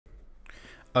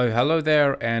Oh, hello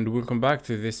there and welcome back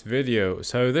to this video.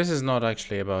 So this is not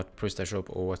actually about Prestashop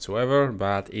or whatsoever,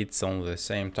 but it's on the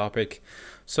same topic.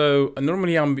 So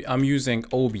normally I'm using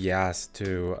OBS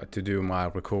to do my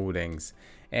recordings,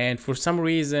 and for some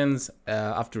reasons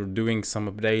after doing some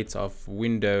updates of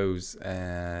Windows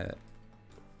I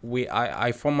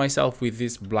found myself with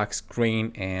this black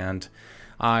screen, and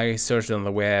I searched on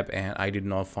the web and I did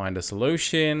not find a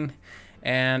solution.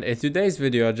 And in today's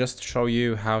video I just show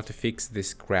you how to fix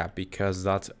this crap, because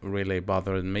that really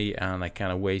bothered me and I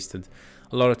kind of wasted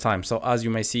a lot of time. So as you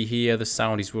may see here, the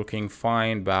sound is working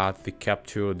fine, but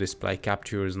the display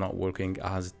capture is not working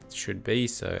as it should be.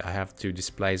 So I have two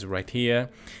displays right here.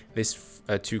 This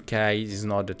 2K is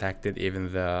not detected,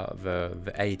 even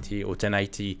the 80 or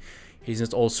 1080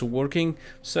 isn't also working.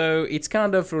 So it's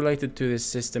kind of related to this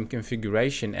system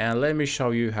configuration, and let me show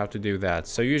you how to do that.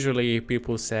 So usually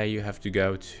people say you have to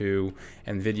go to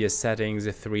NVIDIA settings,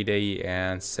 3D,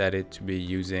 and set it to be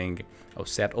using, or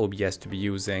set OBS to be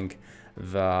using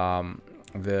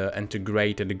the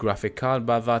integrated graphic card,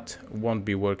 but that won't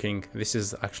be working. This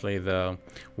is actually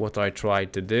what I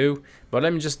tried to do, but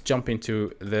let me just jump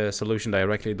into the solution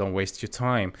directly, don't waste your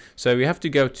time. So we have to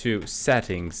go to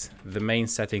settings, the main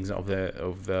settings of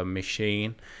the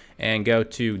machine, and go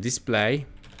to display.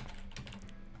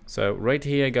 So right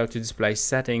here, go to display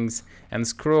settings and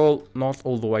scroll not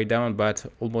all the way down but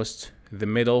almost the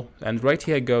middle, and right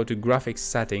here go to graphics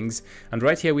settings, and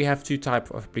right here we have two types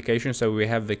of applications. So we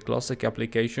have the classic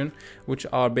application, which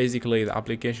are basically the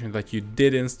application that you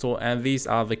did install, and these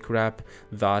are the crap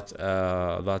that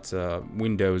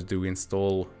Windows do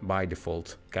install by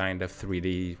default, kind of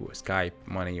 3D, Skype,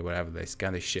 money, whatever, this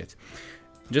kind of shit.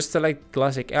 Just select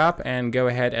classic app and go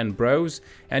ahead and browse,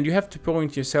 and you have to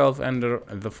point yourself under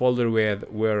the folder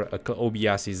where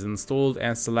OBS is installed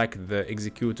and select the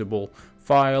executable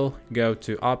file. Go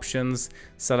to options,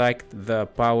 select the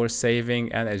power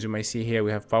saving, and as you may see here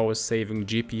we have power saving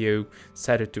GPU,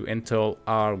 set it to Intel,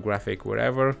 R graphic,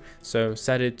 whatever. So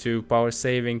set it to power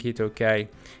saving, hit OK,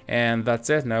 and that's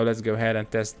it. Now let's go ahead and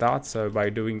test that. So by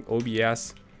doing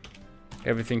OBS,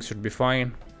 everything should be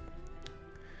fine.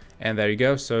 And there you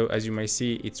go. So as you may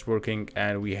see, it's working,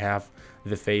 and we have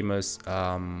the famous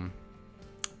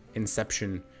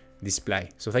Inception display.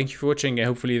 So thank you for watching, and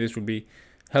hopefully this will be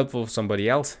helpful for somebody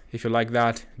else. If you like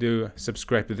that, do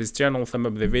subscribe to this channel, thumb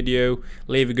up the video,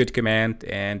 leave a good comment,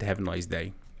 and have a nice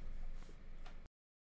day.